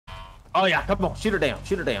Oh yeah, come on, shoot her down.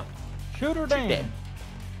 Shoot her down. Shoot her down. Dead.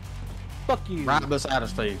 Fuck you. Right beside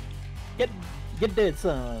us, Steve. Get dead,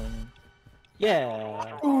 son.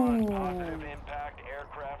 Yeah. Ooh. Positive impact.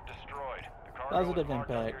 Aircraft destroyed. The cargo Positive is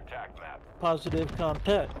marked on impact. your attack map. Positive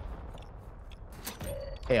contact.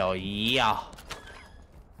 Hell yeah.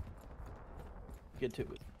 Get to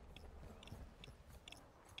it.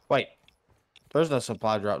 Wait, there's no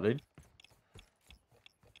supply drop, dude.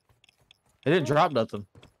 It didn't drop nothing.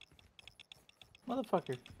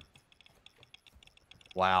 Motherfucker.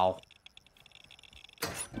 Wow.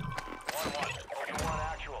 1-1. You want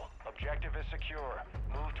actual. Objective is secure.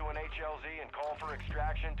 Move to an HLZ and call for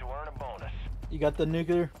extraction to earn a bonus. You got the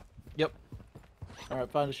nuclear? Yep. Alright,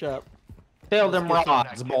 find a shop. Tell them rods,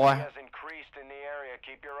 Activity boy. has increased in the area.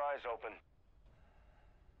 Keep your eyes open.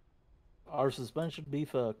 Our suspension be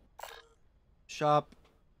fucked. Shop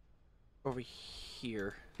over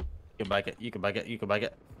here. You can bake it. You can bake it. You can bake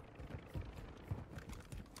it.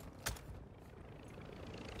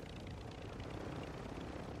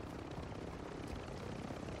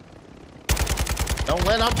 Don't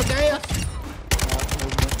let off the gas.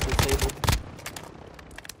 Movement disabled.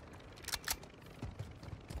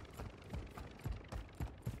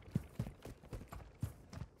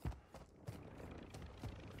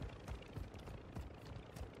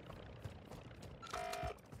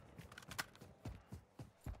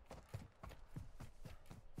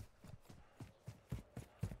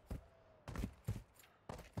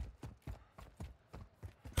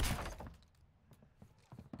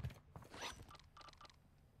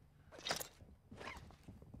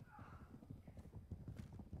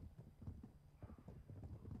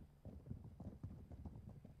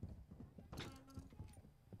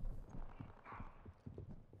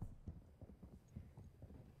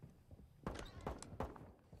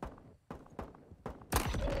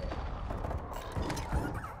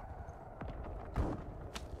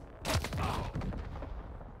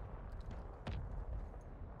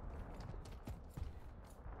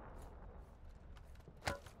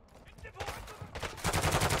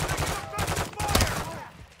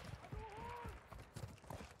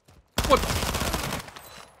 What?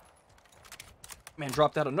 Man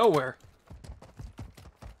dropped out of nowhere.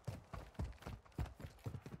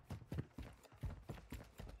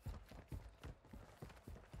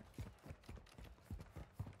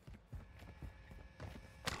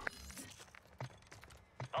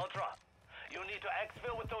 Ultra, you need to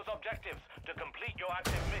exfil with those objectives to complete your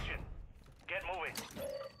active mission. Get moving.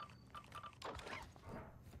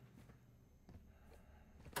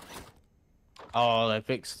 Oh, they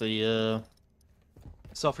fixed the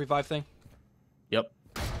Self-revive thing? Yep.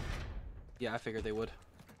 Yeah, I figured they would.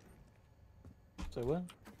 So what?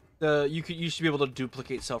 You should be able to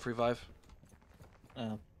duplicate self-revive.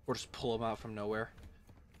 Oh. Or just pull them out from nowhere.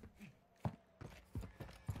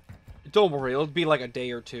 Don't worry, it'll be like a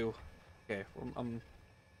day or two. Okay,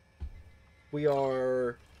 we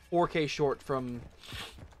are 4K short from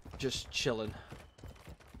just chilling.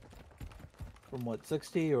 From what,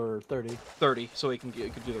 60 or 30? 30, so we can do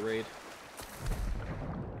the raid.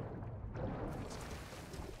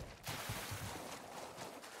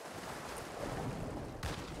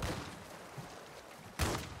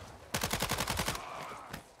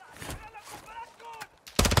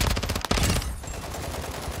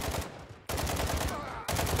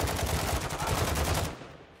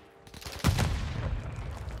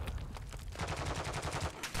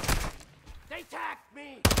 They tagged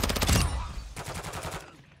me!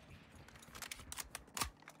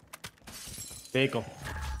 vehicle.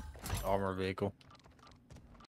 Armor vehicle.